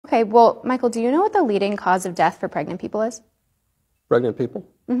Okay, well, Michael, do you know what the leading cause of death for pregnant people is? Pregnant people?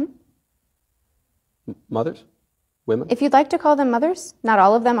 Mm-hmm. Mothers? Women? If you'd like to call them mothers, not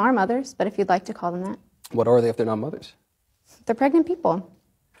all of them are mothers, but if you'd like to call them that. What are they if they're not mothers? They're pregnant people.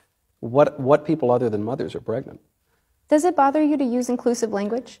 What people other than mothers are pregnant? Does it bother you to use inclusive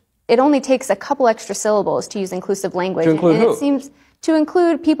language? It only takes a couple extra syllables to use inclusive language. To include and who? It seems to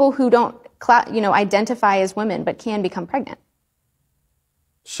include people who don't, identify as women but can become pregnant.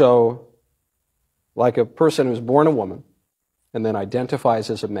 So, like a person who's born a woman and then identifies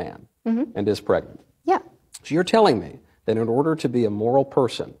as a man and is pregnant. Yeah. So you're telling me that in order to be a moral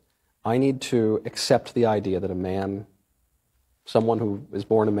person, I need to accept the idea that a man, someone who is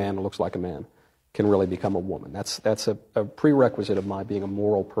born a man and looks like a man, can really become a woman. That's a prerequisite of my being a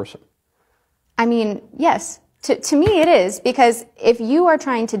moral person. I mean, yes. To me it is, because if you are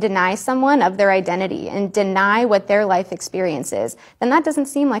trying to deny someone of their identity and deny what their life experience is, then that doesn't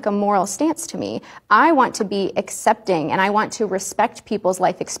seem like a moral stance to me. I want to be accepting and I want to respect people's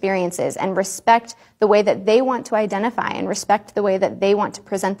life experiences and respect the way that they want to identify and respect the way that they want to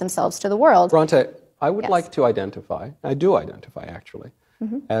present themselves to the world. Bronte, I would like to identify, I do identify actually,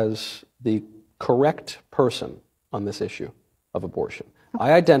 as the correct person on this issue of abortion. Okay.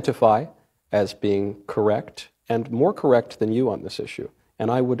 I identify as being correct and more correct than you on this issue. And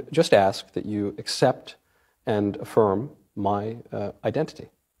I would just ask that you accept and affirm my identity.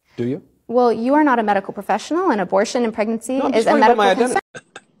 Do you? Well, you are not a medical professional, and abortion and pregnancy is a medical concern.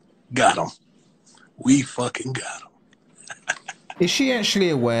 Got him. We fucking got him. Is she actually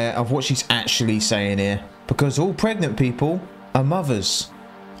aware of what she's actually saying here? Because all pregnant people are mothers.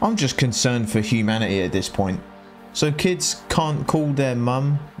 I'm just concerned for humanity at this point. So kids can't call their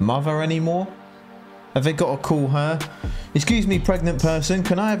mum mother anymore? Have they got to call her, "Excuse me, pregnant person,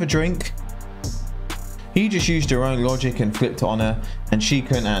 can I have a drink?" He just used her own logic and flipped it on her, and she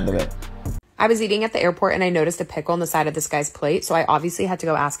couldn't handle it. I was eating at the airport and I noticed a pickle on the side of this guy's plate, so I obviously had to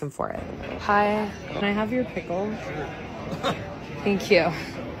go ask him for it. Hi, can I have your pickle? Thank you.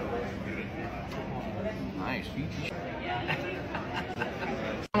 Nice.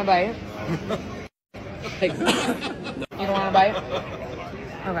 Want a bite? You don't want a bite?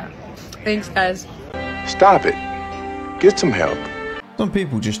 Okay. Thanks, guys. Stop it. Get some help. Some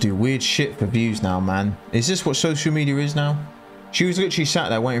people just do weird shit for views now, man. Is this what social media is now? She was literally sat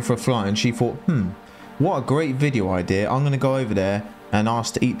there waiting for a flight and she thought, what a great video idea. I'm going to go over there and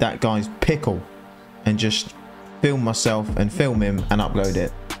ask to eat that guy's pickle and just film myself and film him and upload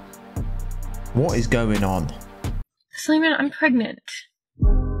it. What is going on? Simon, I'm pregnant.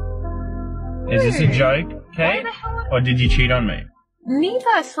 Is this a joke, Kate? Or did you cheat on me?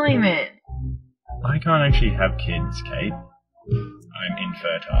 Neither, Simon. I can't actually have kids, Kate. I'm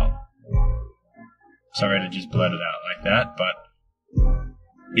infertile. Sorry to just blurt it out like that, but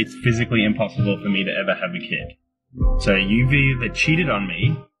it's physically impossible for me to ever have a kid. So you've either cheated on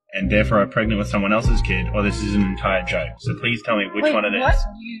me and therefore are pregnant with someone else's kid, or this is an entire joke. So please tell me which one it is.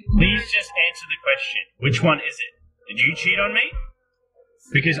 Please just answer the question. Which one is it? Did you cheat on me?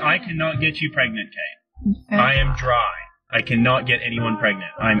 Because I cannot get you pregnant, Kate. I am dry. I cannot get anyone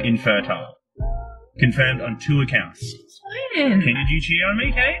pregnant. I'm infertile. Confirmed on 2 accounts. Simon. Did you cheat on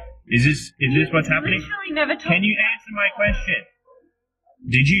me, Kate? Is this what's happening? Never told Can you answer my question?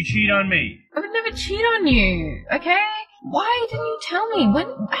 Did you cheat on me? I would never cheat on you, okay? Why didn't you tell me?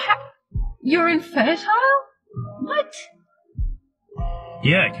 You're infertile? What?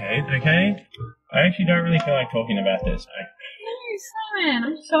 Yeah, Kate, okay? I actually don't really feel like talking about this. No, Simon,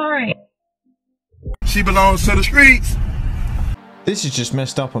 I'm sorry. She belongs to the streets. This is just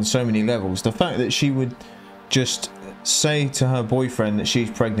messed up on so many levels. The fact that she would just say to her boyfriend that she's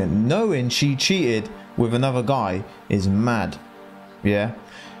pregnant knowing she cheated with another guy is mad. Yeah.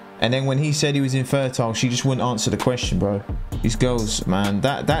 And then when he said he was infertile, she just wouldn't answer the question, bro. These girls, man,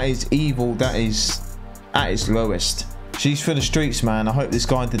 that is evil. That is at its lowest. She's for the streets, man. I hope this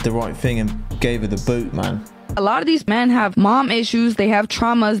guy did the right thing and gave her the boot, man. A lot of these men have mom issues. They have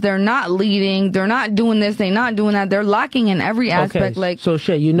traumas. They're not leading. They're not doing this. They're not doing that. They're lacking in every aspect. Okay, so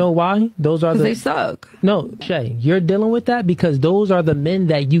Shay, you know why? Those are they suck. No, Shay, you're dealing with that because those are the men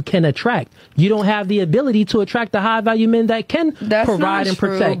that you can attract. You don't have the ability to attract the high value men that can provide and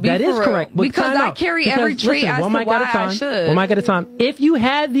protect. That is correct. But because I carry every trait as to why I should. One mic at a time. If you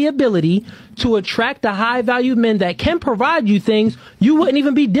had the ability to attract the high value men that can provide you things, you wouldn't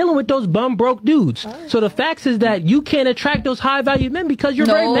even be dealing with those bum broke dudes. So the facts is that you can't attract those high value men because you're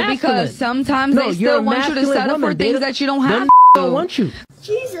very masculine. Because sometimes they still want you to settle for things that you don't have. Don't want you.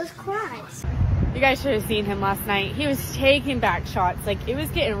 Jesus Christ. You guys should have seen him last night. He was taking back shots. Like, it was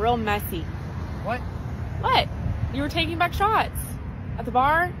getting real messy. What? What? You were taking back shots At the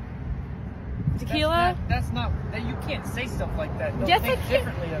bar? Tequila? That's not that you can't say stuff like that. Don't Yes, think I can.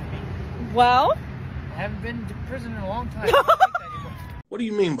 differently of me. Well? I haven't been to prison in a long time. What do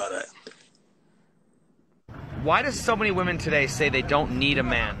you mean by that? Why do so many women today say they don't need a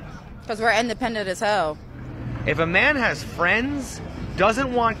man? Because we're independent as hell. If a man has friends,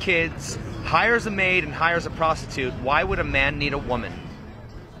 doesn't want kids, hires a maid and hires a prostitute, why would a man need a woman?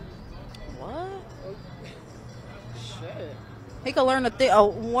 What? Shit. He could learn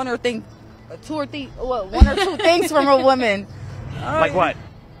one or two things from a woman. Like what?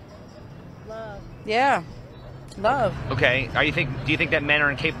 Love. Yeah. Love. Okay. Do you think that men are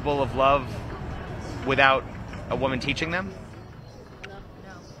incapable of love without a woman teaching them?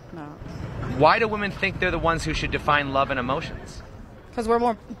 No. Why do women think they're the ones who should define love and emotions? Because we're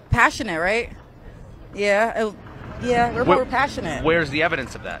more passionate, right? Yeah. We're more passionate. Where's the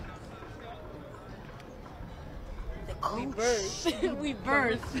evidence of that? We birth. We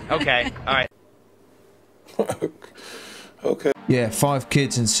birth. Okay. All right. Okay. Yeah, 5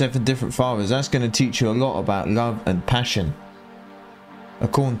 kids and 7 different fathers. That's going to teach you a lot about love and passion.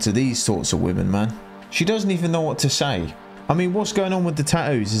 According to these sorts of women, man. She doesn't even know what to say. I mean, what's going on with the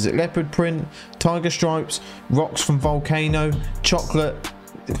tattoos? Is it leopard print, tiger stripes, rocks from volcano, chocolate?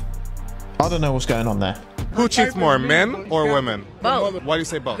 I don't know what's going on there. Who cheats more, men or women? Both. Why do you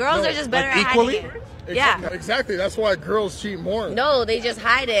say both? Girls are just better at equally? hiding it. Yeah. Exactly. That's why girls cheat more. No, they just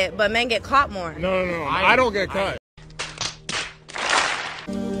hide it, but men get caught more. No. I don't get caught.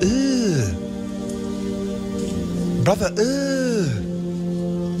 Brother,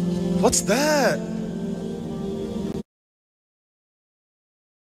 what's that?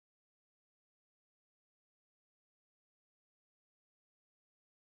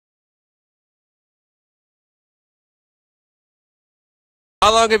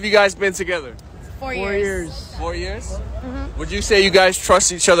 How long have you guys been together? 4 years. 4 years? Mm-hmm. Would you say you guys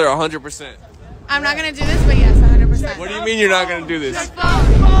trust each other 100%? I'm not gonna do this, but yes, 100%. What do you mean you're not gonna do this?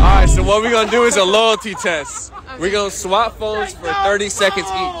 Alright, so what we're gonna do is a loyalty test. We're gonna swap phones for 30 seconds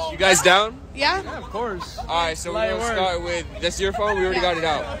each. You guys down? Yeah? Yeah, of course. Alright, so we're gonna start with, that's your phone? We already got it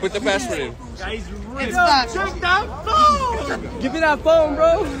out. Put the password in. It's stuck. Check that phone! Give me that phone,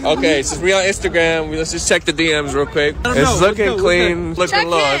 bro. Okay, since we on Instagram, let's just check the DMs real quick. It's looking clean, looking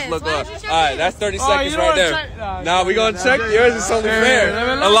low. It's looking low. Alright, that's 30 seconds right there. Nah, we gonna check yours. It's only fair.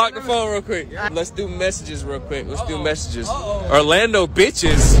 Unlock the phone real quick. Let's do messages real quick. Let's do messages. Orlando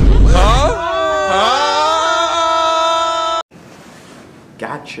bitches. Huh?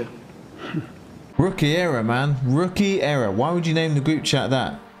 Gotcha. Rookie error, man. Rookie error. Why would you name the group chat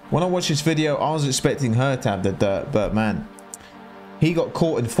that? When I watched this video, I was expecting her to have the dirt, but man, he got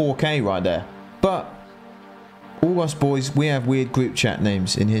caught in 4K right there. But all us boys, we have weird group chat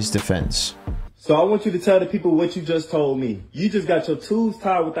names in his defense. So I want you to tell the people what you just told me. You just got your tubes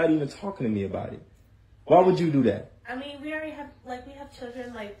tied without even talking to me about it. Why would you do that? I mean, we already have, we have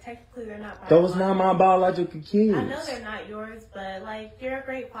children, technically they're not Those not my biological kids. I know they're not yours, but, you're a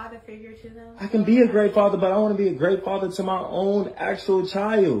great father figure to them. I can be a great father, but I want to be a great father to my own actual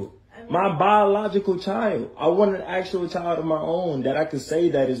child. My biological child. I want an actual child of my own that I can say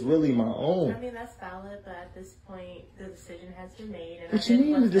that is really my own. I mean, that's valid, but at this point, the decision has been made. And what you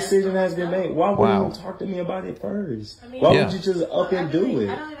mean the decision has been made? Why would you talk to me about it first? I mean, why would you just up and do it?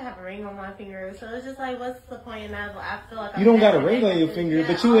 I don't even have a ring on my finger, so it's just what's the point in that? I feel like you don't got a ring on your finger,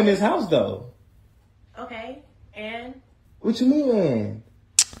 but you in this house though. Okay, and? What you mean,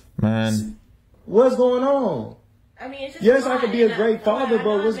 man? What's going on? I mean, it's just yes, I could be a great father,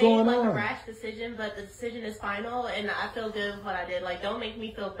 but what's going on? A rash decision, but the decision is final, and I feel good with what I did. Don't make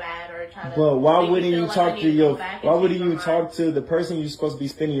me feel bad or try to. But why wouldn't you talk to Why wouldn't you talk to the person you're supposed to be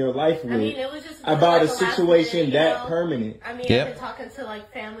spending your life with? I mean, it was just about a situation that permanent. I mean, I've been talking to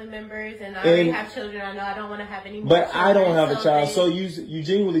family members, and I already have children. I know I don't want to have any more. But I don't have a child, so you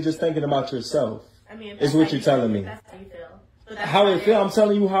genuinely just thinking about yourself. I mean, is what you're telling me. That's how you feel. How it feel? I'm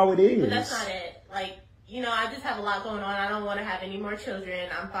telling you how it is. But that's not it. I just have a lot going on. I don't want to have any more children.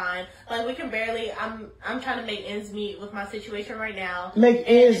 I'm fine. We can barely. I'm trying to make ends meet with my situation right now. Make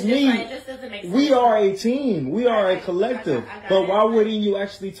ends meet. It just doesn't make sense. We are a team. We are a collective. But why wouldn't you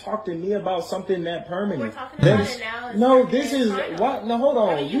actually talk to me about something that permanent? We're talking about it now. No, this is what. No, hold on.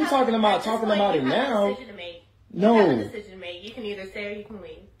 I mean, you talking about it now? You have a decision to make. No. You have a decision to make. You can either stay or you can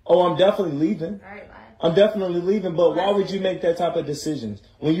leave. Oh, I'm definitely leaving. All right, bye. I'm definitely leaving, but why would you make that type of decisions?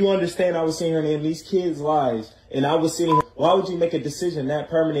 When you understand I was seeing her in these kids' lives, and I was seeing her, why would you make a decision that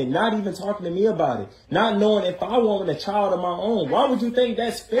permanent, not even talking to me about it? Not knowing if I want a child of my own. Why would you think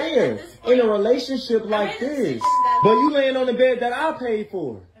that's fair in a relationship like this? But you laying on the bed that I paid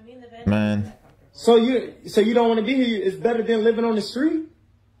for. Man. So you don't want to be here. It's better than living on the street.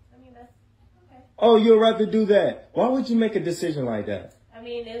 I mean, that's okay. Oh, you'd rather do that. Why would you make a decision like that? I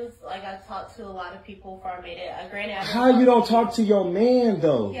mean, it was like I talked to a lot of people before I made it. Granted, How you don't talk to your man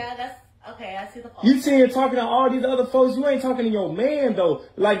though? Yeah, that's okay. I see the fault. You see him talking to all these other folks. You ain't talking to your man though.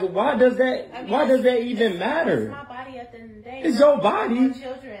 Like, why does that? I mean, why does that even matter? It's my body at the end of the day. It's your body. My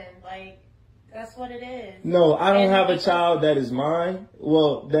children, like that's what it is. No, I don't have a child that is mine.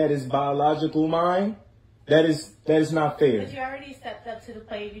 Well, that is biological mine. That is not fair. But you already stepped up to the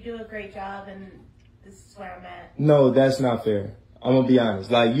plate. You do a great job, and this is where I'm at. No, that's not fair. I'm gonna be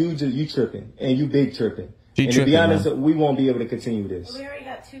honest. Like you tripping, and you big tripping. And to be honest, we won't be able to continue this. We already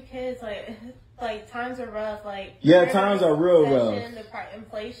got 2 kids. Like times are rough. Like yeah, times are real rough. The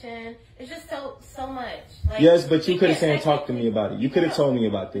inflation. It's just so much. Like, yes, but you could have talked to me about it. You could have told me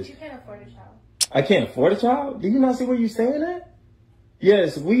about this. You can't afford a child. I can't afford a child? Do you not see where you're saying that?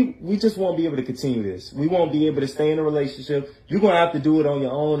 Yes, we just won't be able to continue this. We won't be able to stay in a relationship. You're going to have to do it on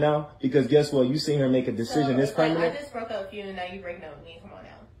your own now because guess what? You seen her make a decision this permanent. I just broke up with you and now you breaking up with me. Come on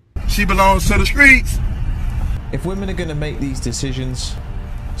now. She belongs to the streets. If women are going to make these decisions,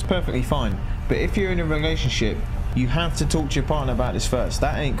 it's perfectly fine. But if you're in a relationship, you have to talk to your partner about this first.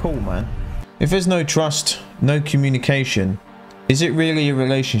 That ain't cool, man. If there's no trust, no communication, is it really a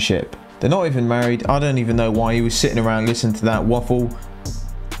relationship? They're not even married. I don't even know why he was sitting around listening to that waffle.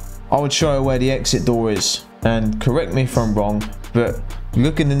 I would show her where the exit door is. And correct me if I'm wrong, but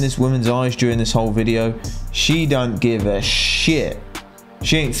looking in this woman's eyes during this whole video, she don't give a shit.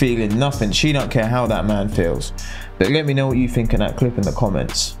 She ain't feeling nothing. She don't care how that man feels. But let me know what you think in that clip in the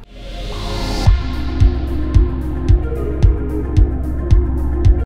comments.